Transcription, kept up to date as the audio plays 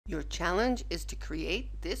Your challenge is to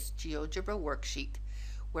create this GeoGebra worksheet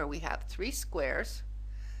where we have 3 squares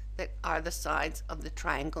that are the sides of the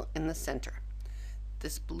triangle in the center.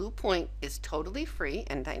 This blue point is totally free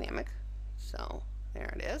and dynamic, so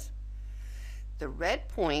there it is. The red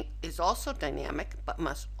point is also dynamic but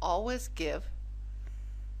must always give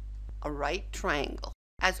a right triangle.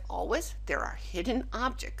 As always, there are hidden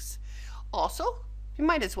objects. Also, you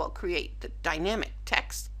might as well create the dynamic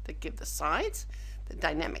text that give the sides, the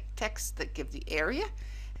dynamic text that give the area,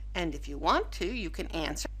 and if you want to, you can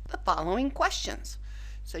answer the following questions.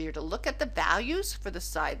 So you're to look at the values for the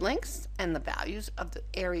side lengths and the values of the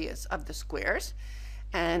areas of the squares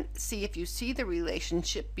and see if you see the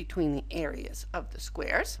relationship between the areas of the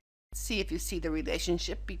squares. See if you see the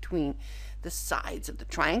relationship between the sides of the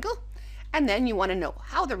triangle, and then you want to know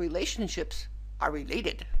how the relationships are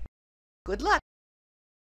related. Good luck!